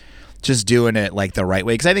 like just doing it like the right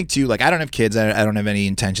way. Because I think too, like I don't have kids. I don't have any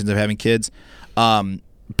intentions of having kids.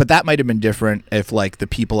 But that might have been different if like the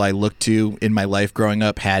people I looked to in my life growing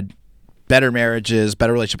up had better marriages,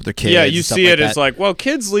 better relationship with their kids. Yeah, you see it as like, well,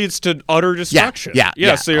 kids leads to utter destruction.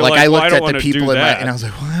 Yeah. So you're like I looked at the people in my, and I was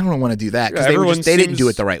like, well, I don't want to do that, because they didn't do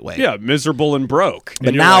it the right way. Yeah, miserable and broke.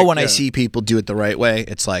 But now when I see people do it the right way,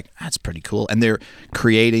 it's like, that's pretty cool. And they're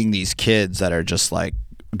creating these kids that are just like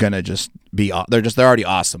gonna just be, they're already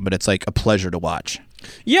awesome. But it's like a pleasure to watch.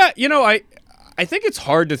 Yeah, I think it's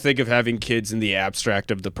hard to think of having kids in the abstract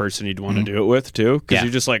of the person you'd want to do it with, too. Because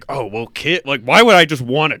you're just like, oh, well, kid, like, why would I just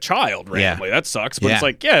want a child randomly? That sucks. But it's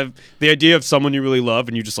like, the idea of someone you really love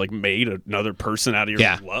and you just, like, made another person out of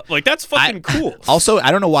your love. Like, that's fucking cool. Also, I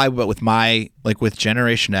don't know why, but with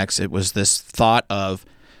Generation X, it was this thought of,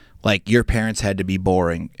 like, your parents had to be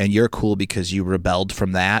boring, and you're cool because you rebelled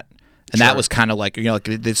from that. And that was kind of like, like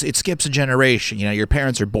it skips a generation. Your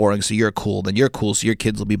parents are boring, so you're cool. Then you're cool, so your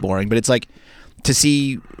kids will be boring. But it's like, to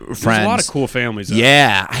see friends. There's a lot of cool families.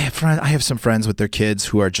 Yeah, I have some friends with their kids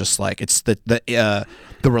who are just like, it's the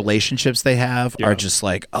relationships they have are just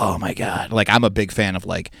like, oh my god. Like I'm a big fan of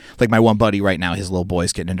like my one buddy right now, his little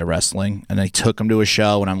boy's getting into wrestling, and I took him to a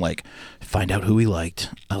show, and I'm like, find out who he liked.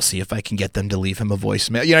 I'll see if I can get them to leave him a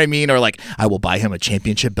voicemail. You know what I mean? Or like I will buy him a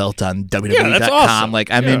championship belt on WWE.com. That's awesome. Like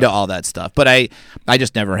I'm into all that stuff, but I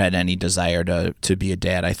just never had any desire to be a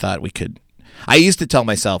dad. I thought I used to tell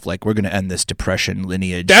myself, like, we're going to end this depression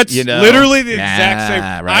lineage. That's literally the exact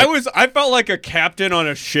same. Right? I felt like a captain on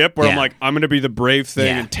a ship where I'm like, I'm going to be the brave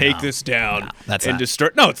thing and take this down and destroy.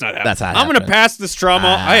 No, it's not happening. That's not I'm going to pass this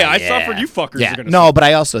trauma. I suffered. You fuckers are going to No, but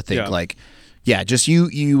I also think, like, just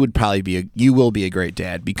you would probably you will be a great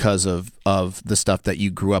dad because of the stuff that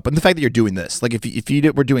you grew up, and the fact that you're doing this. Like if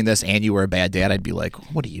you were doing this and you were a bad dad, I'd be like,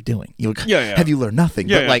 what are you doing? Have you learned nothing?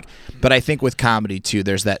 But I think with comedy too,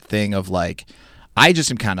 there's that thing of like, I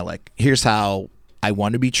just am kind of like, here's how I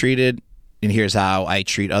want to be treated, and here's how I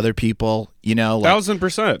treat other people. Like,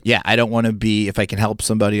 1,000%. Yeah, I don't want to be, if I can help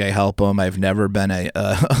somebody, I help them. I've never been a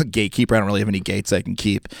gatekeeper. I don't really have any gates I can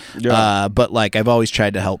keep. Yeah. But like, I've always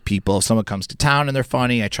tried to help people. If someone comes to town and they're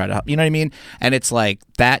funny, I try to help. You know what I mean? And it's like,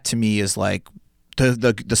 that to me is like,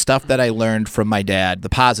 the stuff that I learned from my dad, the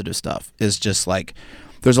positive stuff, is just like,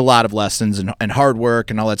 there's a lot of lessons and hard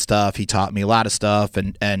work and all that stuff. He taught me a lot of stuff,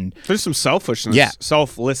 and there's some selfishness,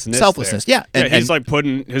 selflessness, there. And he's like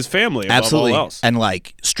putting his family above all else, and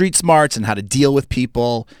like street smarts and how to deal with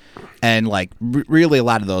people. And like really a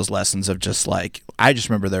lot of those lessons of just like, I just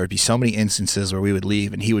remember there would be so many instances where we would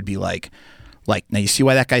leave and he would be like, now you see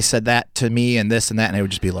why that guy said that to me and this and that, and I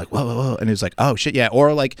would just be like, whoa, whoa, whoa. And it was like, oh shit, yeah.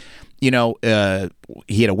 Or like, he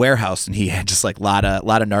had a warehouse and he had just like a lot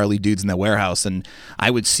of gnarly dudes in the warehouse, and I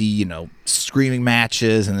would see, screaming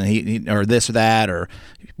matches, and then he or this or that, or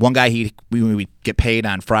one guy we would get paid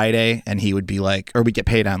on Friday and he would be like, or we'd get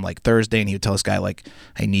paid on like Thursday, and he would tell this guy like,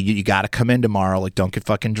 I need you got to come in tomorrow, like don't get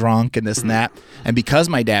fucking drunk and this and that. And because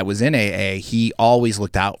my dad was in AA, he always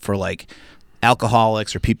looked out for like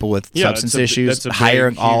alcoholics or people with substance issues,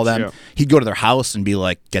 hiring all of them. Yeah. He'd go to their house and be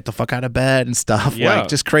like, get the fuck out of bed and stuff. Like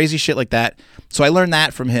just crazy shit like that. So I learned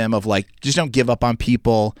that from him of like, just don't give up on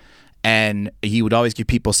people. And he would always give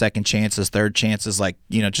people second chances, third chances, like,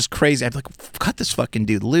 just crazy. I'd be like, cut this fucking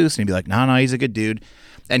dude loose. And he'd be like, no, he's a good dude.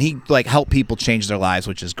 And he like helped people change their lives,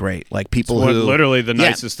 which is great. Like people who literally the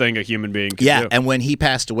nicest thing a human being can do. And when he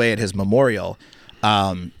passed away at his memorial,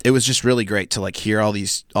 it was just really great to like hear all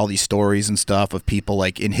these stories and stuff of people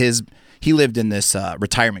like he lived in this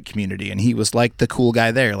retirement community, and he was like the cool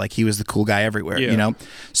guy there, like he was the cool guy everywhere,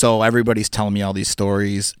 So everybody's telling me all these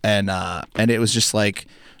stories, and it was just like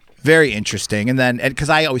very interesting. And then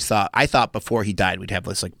because I thought before he died we'd have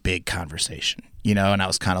this like big conversation. And I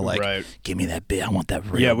was kind of like, give me that big. I want that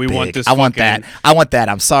real big. Want this. I want that.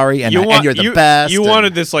 I'm sorry, and you're the best. You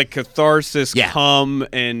wanted this like catharsis come,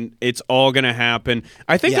 and it's all gonna happen.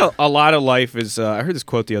 I think a lot of life is. I heard this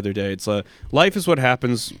quote the other day. It's life is what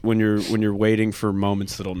happens when you're waiting for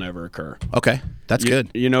moments that'll never occur. Okay, that's good.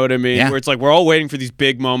 You know what I mean? Yeah. Where it's like we're all waiting for these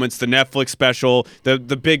big moments, the Netflix special, the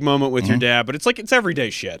big moment with your dad, but it's like it's everyday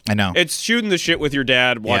shit. I know. It's shooting the shit with your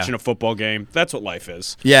dad, watching a football game. That's what life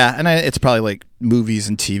is. Yeah, and it's probably like movies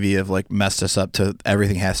and TV have like messed us up to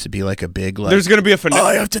everything has to be like a big like. There's gonna be a finale. Oh,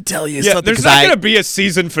 I have to tell you something. There's not gonna be a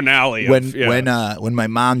season finale. When my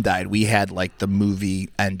mom died, we had like the movie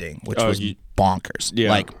ending, which was bonkers. Yeah.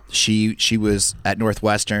 Like she was at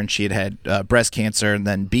Northwestern. She had breast cancer and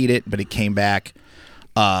then beat it, but it came back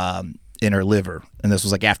in her liver. And this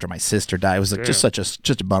was like after my sister died. It was like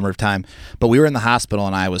just a bummer of time. But we were in the hospital,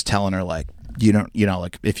 and I was telling her like,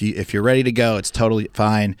 like if you're ready to go, it's totally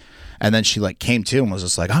fine. And then she like came to and was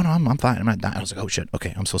just like, oh no, I'm fine. I'm not dying. I was like, oh shit.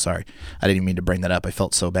 Okay. I'm so sorry. I didn't even mean to bring that up. I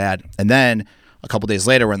felt so bad. And then a couple days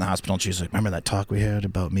later, we're in the hospital, and she's like, remember that talk we had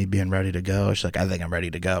about me being ready to go? She's like, I think I'm ready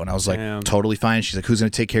to go. And I was like, totally fine. She's like, who's going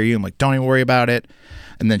to take care of you? I'm like, don't even worry about it.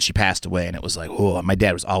 And then she passed away, and it was like, oh, my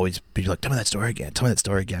dad was always be like, tell me that story again. Tell me that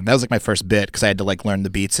story again. That was like my first bit because I had to like learn the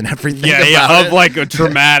beats and everything. Of like a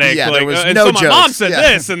traumatic. There was and no so jokes. my mom said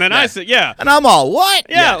this, and then I said, and I'm all, what?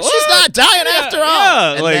 Yeah, she's not dying after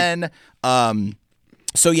all. And then,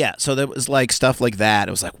 so there was like stuff like that.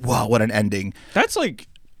 It was like, whoa, what an ending. That's like.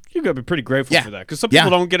 You got to be pretty grateful for that, because some people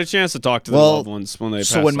don't get a chance to talk to their loved ones when they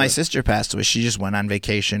pass away. So when my sister passed away, she just went on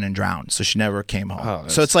vacation and drowned, so she never came home. Oh,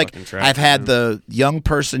 so it's like tragic, I've had the young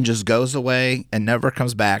person just goes away and never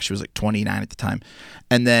comes back. She was like 29 at the time,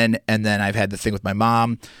 and then I've had the thing with my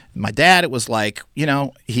mom. My dad, it was like,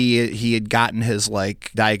 he had gotten his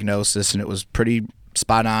like diagnosis, and it was pretty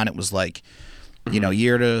spot on. It was like,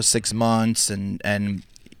 year to 6 months, and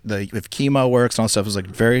if chemo works and all that stuff, it was like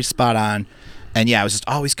very spot on. And I was just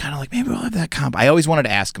always kind of like, maybe we'll have that comp. I always wanted to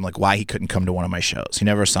ask him like why he couldn't come to one of my shows. He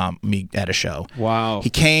never saw me at a show. Wow. He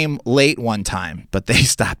came late one time, but they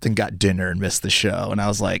stopped and got dinner and missed the show. And I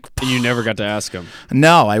was like, and you never got to ask him.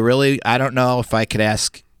 No, I don't know if I could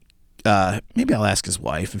ask. Maybe I'll ask his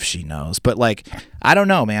wife if she knows. But like, I don't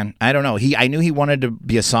know, man. I don't know. I knew he wanted to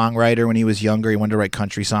be a songwriter when he was younger. He wanted to write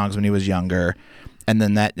country songs when he was younger, and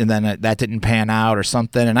then that didn't pan out or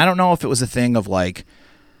something. And I don't know if it was a thing of like.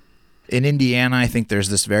 In Indiana, I think there's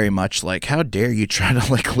this very much like, how dare you try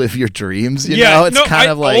to like live your dreams? You know, it's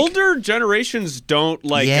kind of like older generations don't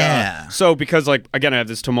like. So because like again, I had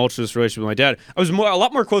this tumultuous relationship with my dad. I was a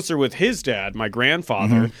lot more closer with his dad, my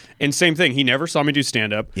grandfather, and same thing. He never saw me do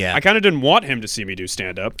stand up. Yeah, I kind of didn't want him to see me do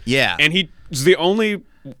stand up. Yeah, and he was the only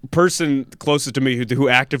person closest to me who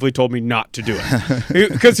actively told me not to do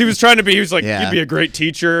it because he was trying to be. He was like, "You'd be a great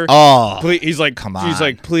teacher." Oh, please. He's like, come on. He's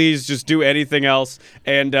like, "Please, just do anything else."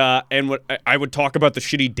 And what I would talk about the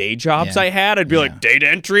shitty day jobs I had. I'd be like, "Data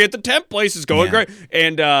entry at the temp place is going great,"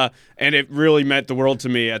 and it really meant the world to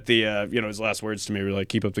me. At the his last words to me were like,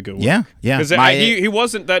 "Keep up the good work." Yeah. Because he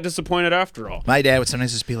wasn't that disappointed after all. My dad would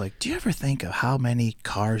sometimes just be like, "Do you ever think of how many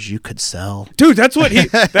cars you could sell?" Dude, that's what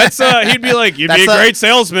he'd be like. You'd be a great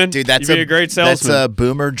salesman, dude. That's a great salesman. That's a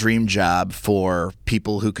boomer dream job for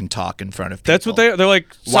people who can talk in front of people. That's what they're like.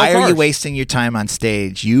 Why are you wasting your time on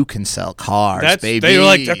stage? You can sell cars, baby. They're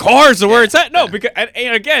like, the cars are where it's at. No, because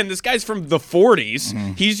and again, this guy's from the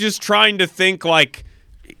 40s. He's just trying to think like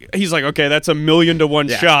he's like, okay, that's $1 million to 1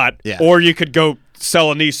 shot, Yeah. or you could go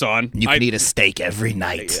sell a Nissan. You can eat a steak every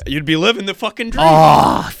night. You'd be living the fucking dream.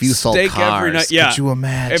 Oh, if you sold Steak cars, every night. Yeah. Could you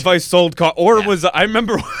imagine? If I sold cars, I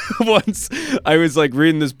remember once I was like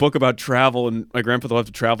reading this book about travel, and my grandfather loved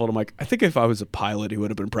to travel, and I'm like, I think if I was a pilot, he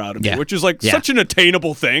would have been proud of me, which is like such an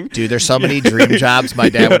attainable thing. Dude, there's so many dream jobs my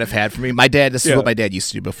dad would have had for me. This is what my dad used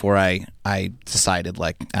to do before I decided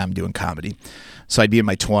like I'm doing comedy. So I'd be in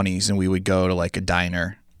my 20s, and we would go to like a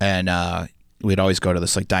diner, and we'd always go to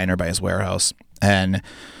this like diner by his warehouse, and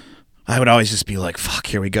I would always just be like, fuck,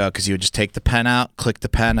 here we go, because he would just take the pen out, click the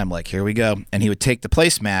pen, I'm like, here we go, and he would take the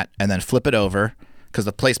placemat and then flip it over, because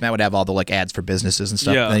the placemat would have all the like ads for businesses and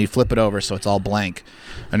stuff, and then he'd flip it over so it's all blank,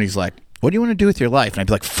 and he's like, what do you want to do with your life? And I'd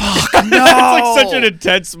be like, fuck, no. It's like such an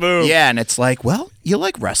intense move. Yeah, and it's like, well, you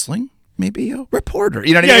like wrestling, maybe a reporter.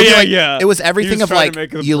 You know what I mean? Yeah. It was everything of like,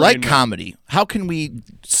 you like now. comedy. How can we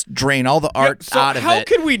drain all the art out of it? How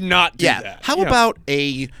can we not do that? How about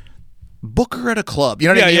a booker at a club? You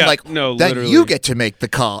know what I mean? Like, no, that literally. you get to make the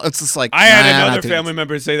call. It's just like, I had another family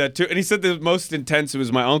member say that too, and he said the most intense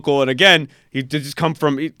was my uncle, and again, he did just come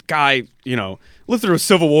from guy, lived through a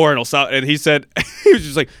civil war and he said he was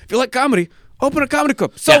just like, if you like comedy, open a comedy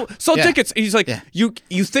club. Sell tickets. He's like, you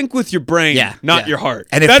think with your brain, not your heart.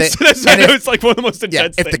 And it's like one of the most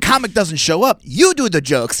intense things. If the comic doesn't show up, you do the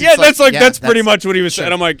jokes. Yeah, that's pretty much what he was saying.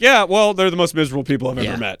 And I'm like, yeah, well, they're the most miserable people I've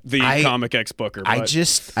ever met. The comic ex-booker. I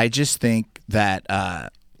just think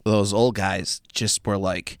that those old guys just were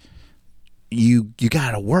like, you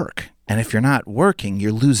gotta work. And if you're not working,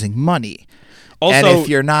 you're losing money. Also,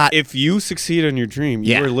 and if you succeed in your dream,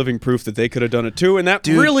 you are living proof that they could have done it too, and that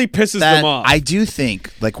really pisses them off. I do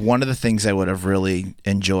think, like, one of the things I would have really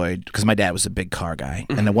enjoyed, because my dad was a big car guy,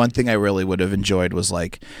 and the one thing I really would have enjoyed was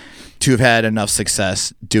like to have had enough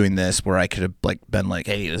success doing this where I could have like been like,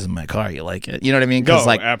 hey, this is my car, you like it? You know what I mean? I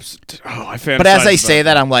fantasize. But as I say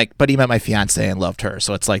that, I'm like, but he met my fiance and loved her,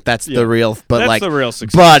 so it's like that's the real. But that's like the real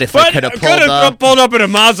success. But if I could have pulled up in a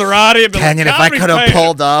Maserati, Kenyon, if I could have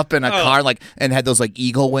pulled up in a car like and had those like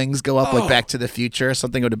eagle wings go up like Back to the Future or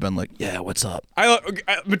something, would have been like, yeah, what's up?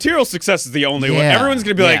 Material success is the only one. Everyone's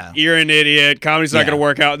gonna be like, you're an idiot. Comedy's not gonna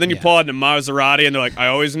work out. And then you pull out in a Maserati, and they're like, I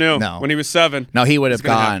always knew. When he was 7. No, he would have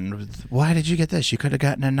gone. Why did you get this? You could have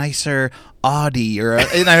gotten a nicer Audi or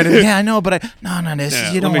I know, but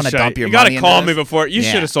you don't want to dump your money. You got to call me before. You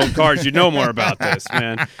should have sold cars. You know more about this,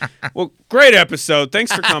 man. Well, great episode.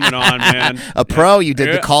 Thanks for coming on, man. You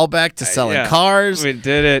did the callback to selling cars. We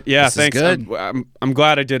did it. Yeah, this thanks. Good. I'm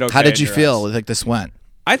glad I did okay. How did you feel like this went?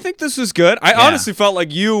 I think this was good. I honestly felt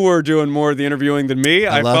like you were doing more of the interviewing than me.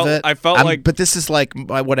 I love it. I felt like, but this is like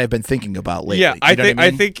what I've been thinking about lately. Yeah,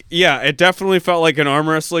 I think, it definitely felt like an arm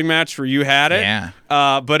wrestling match where you had it. Yeah.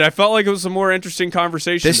 But I felt like it was a more interesting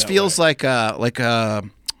conversation. This feels like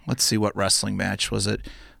let's see, what wrestling match was it?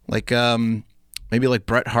 Like maybe like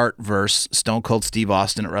Bret Hart versus Stone Cold Steve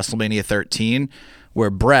Austin at WrestleMania 13. Where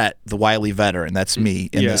Brett, the wily veteran, that's me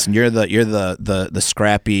in this, and you're the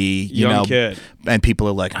scrappy, young kid, and people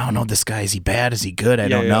are like, I don't know, this guy, is he bad? Is he good? I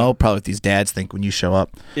don't know. Probably what these dads think when you show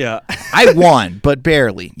up. Yeah, I won, but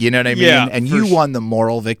barely. You know what I mean? Yeah, and you won the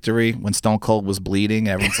moral victory when Stone Cold was bleeding.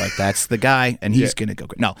 Everyone's like, that's the guy, and he's gonna go.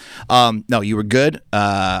 No, you were good.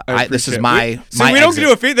 This is my. We don't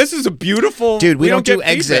do a feed. This is a beautiful. Dude, we don't do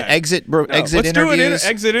exit Let's interviews. do an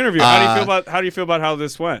exit interview. How do you feel about how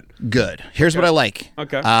this went? Good. Here's what I like.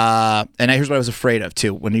 Okay. And here's what I was afraid of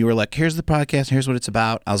too. When you were like, "Here's the podcast. Here's what it's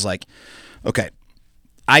about," I was like, "Okay,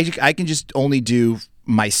 I can just only do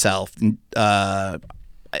myself."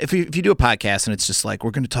 If you do a podcast and it's just like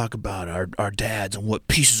we're going to talk about our dads and what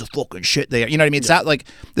pieces of fucking shit they are, you know what I mean? It's not like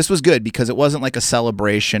this was good because it wasn't like a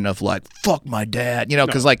celebration of like fuck my dad,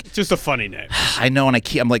 because like it's just a funny name. I know, and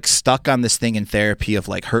I'm like stuck on this thing in therapy of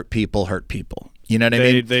like hurt people. You know what I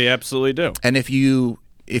mean? They absolutely do. And if you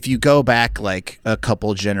go back like a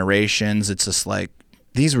couple generations, it's just like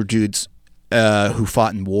these were dudes who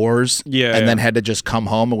fought in wars and then had to just come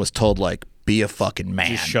home and was told like, be a fucking man.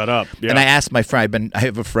 Just shut up. Yeah. And I asked my friend, I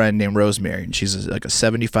have a friend named Rosemary, and she's like a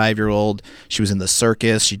 75-year-old. She was in the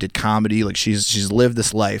circus. She did comedy. Like she's lived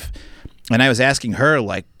this life. And I was asking her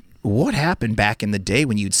like, what happened back in the day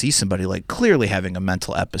when you'd see somebody like clearly having a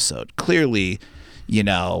mental episode, clearly,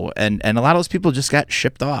 and a lot of those people just got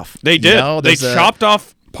shipped off. They did. They chopped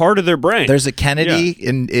off part of their brain. There's a Kennedy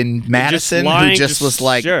in Madison who just was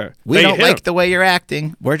like, we don't like the way you're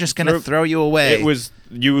acting. We're just going to throw you away.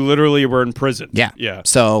 You literally were in prison. Yeah. Yeah.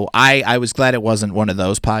 So I was glad it wasn't one of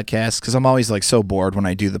those podcasts because I'm always like so bored when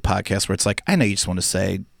I do the podcast where it's like, I know you just want to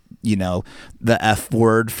say the F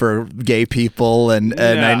word for gay people, and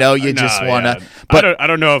I know you just want to. But I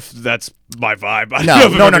don't know if that's my vibe.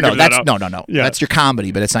 No. That's your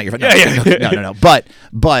comedy, but it's not your. No.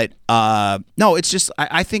 But no, it's just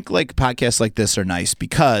I think like podcasts like this are nice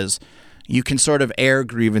because you can sort of air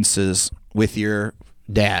grievances with your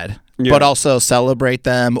dad. Yeah. But also celebrate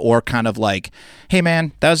them, or kind of like, hey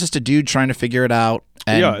man, that was just a dude trying to figure it out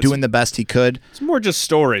and doing the best he could. It's more just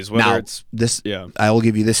stories. Whether now, it's this, I will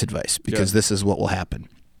give you this advice because this is what will happen.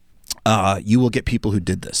 You will get people who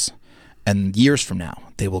did this, and years from now,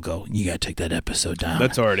 they will go, you got to take that episode down.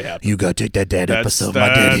 That's already happened. You got to take that dad episode, my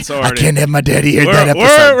daddy. I can't have my daddy hear that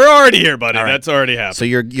episode. We're already here, buddy. Right. That's already happened. So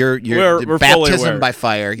you're baptism by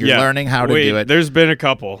fire. You're learning how to do it. There's been a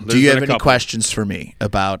couple. Do you have any questions for me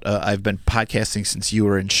about, I've been podcasting since you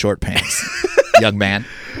were in short pants, young man.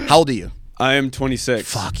 How old are you? I am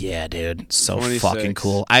 26. Fuck yeah, dude. So 26. Fucking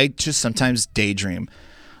cool. I just sometimes daydream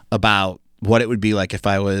about what it would be like if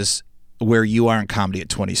I was where you are in comedy at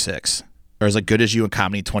 26. Or as good as you in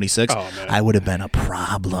comedy at 26, I would have been a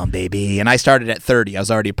problem, baby. And I started at 30. I was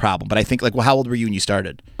already a problem. But I think, like, well, how old were you when you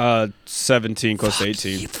started? 17, close to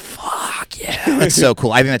 18. Fuck yeah. That's so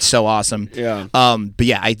cool. I think that's so awesome. Yeah. But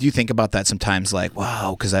yeah, I do think about that sometimes, like,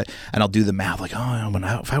 wow, because I'll do the math, like,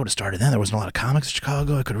 if I would have started then, there wasn't a lot of comics in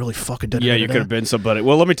Chicago. I could really fucking done it. Yeah, you could have been somebody.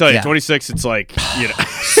 Well, let me tell you, 26, it's like,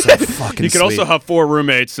 so fucking you could also have 4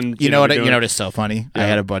 roommates. And you know what is so funny? Yeah. I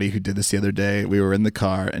had a buddy who did this the other day. We were in the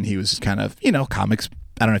car, and he was just kind of, comics.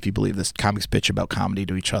 I don't know if you believe this. Comics bitch about comedy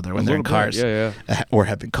to each other when they're in cars, or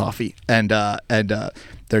having coffee, and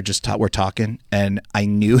they're just we're talking, and I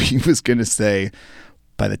knew he was gonna say,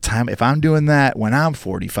 by the time if I'm doing that when I'm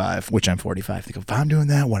 45, which I'm 45, think if I'm doing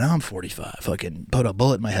that when I'm 45, fucking put a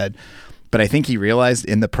bullet in my head. But I think he realized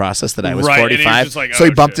in the process that I was 45, like, so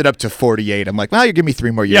he bumped it up to 48. I'm like, well, you give me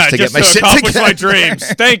 3 more years to get my shit accomplish my dreams.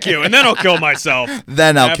 Thank you, and then I'll kill myself.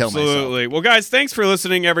 Then I'll kill myself. Absolutely. Well, guys, thanks for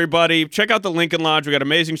listening, everybody. Check out the Lincoln Lodge. We got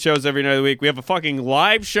amazing shows every night of the week. We have a fucking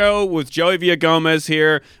live show with Joey Villagomez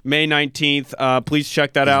here, May 19th. Please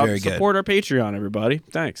check that out. Support our Patreon, everybody.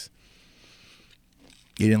 Thanks.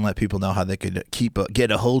 You didn't let people know how they could get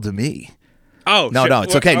a hold of me. Oh, no,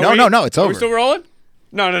 it's okay. No, it's over. Are we still rolling?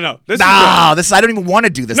 No. I don't even want to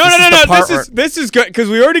do this. No. This is good because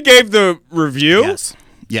we already gave the review.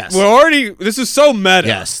 Yes. This is so meta.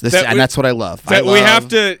 Yes. That's what I love. We have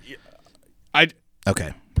to.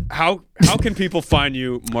 Okay. How can people find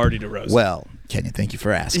you, Marty DeRosa? Well, Kenyon, thank you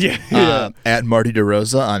for asking. Yeah. At Marty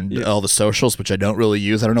DeRosa on all the socials, which I don't really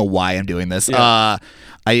use. I don't know why I'm doing this. Yeah.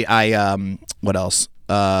 What else?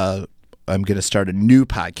 I'm going to start a new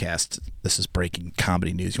podcast. This is breaking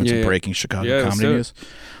comedy news. You want some breaking Chicago comedy news?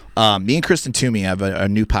 Me and Kristen Toomey have a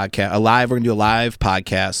new podcast. We're going to do a live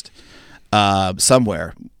podcast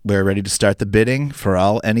somewhere. We're ready to start the bidding for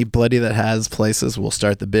anybody that has places. We'll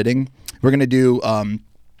start the bidding. We're going to do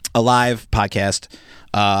a live podcast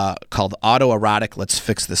called Autoerotic Let's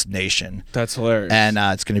Fix This Nation. That's hilarious. And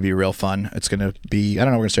it's going to be real fun. It's going to be, I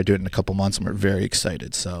don't know, we're going to start doing it in a couple months, and we're very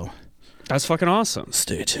excited. So that's fucking awesome.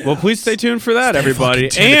 Stay tuned. Well, please stay tuned for that, everybody.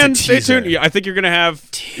 And stay tuned. I think you're going to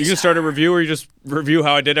start a review where you just review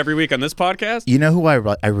how I did every week on this podcast. You know who I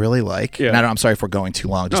really like? Yeah. And I'm sorry if we're going too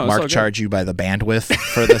long. Does Mark charge you by the bandwidth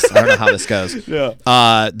for this? I don't know how this goes. Yeah.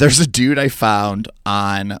 There's a dude I found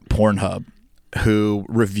on Pornhub who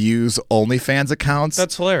reviews OnlyFans accounts.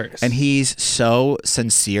 That's hilarious. And he's so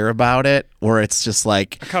sincere about it, where it's just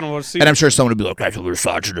like, I kind of want to see. And I'm sure someone would be like, I feel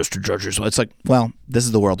misogynist to judges. It's like, well, this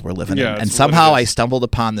is the world we're living in. And somehow I stumbled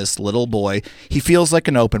upon this little boy. He feels like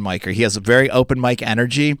an open micer. He has a very open mic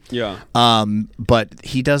energy. Yeah. But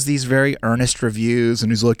he does these very earnest reviews,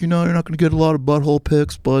 and he's like, you're not going to get a lot of butthole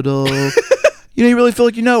pics, but you really feel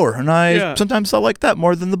like you know her, and sometimes I like that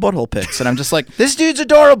more than the butthole pics. And I'm just like, this dude's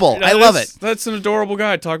adorable. I love it. That's an adorable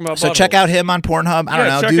guy talking about. So check out him on Pornhub. I don't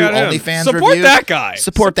know, do OnlyFans review. Support that guy.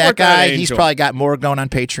 Support that guy. He's probably got more going on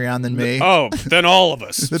Patreon than me. Oh, than all of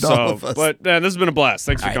us. All of us. But this has been a blast.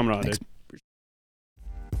 Thanks for coming on, dude.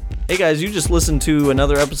 Hey guys, you just listened to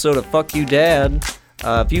another episode of Fuck You Dad.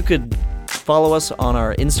 If you could follow us on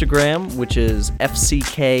our Instagram, which is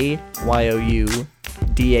FCKYOUDAD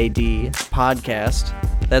podcast.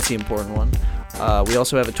 That's the important one. We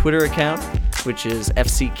also have a Twitter account, which is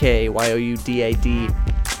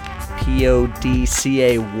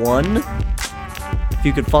FCKYOUDADPODCA1. If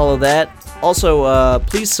you could follow that. Also,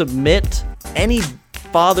 please submit any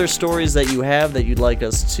father stories that you have that you'd like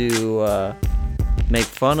us to make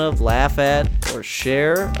fun of, laugh at, or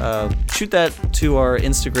share. Shoot that to our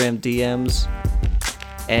Instagram DMs.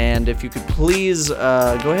 And if you could please go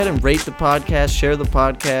ahead and rate the podcast, share the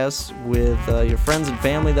podcast with your friends and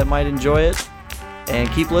family that might enjoy it. and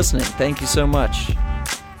keep listening. Thank you so much.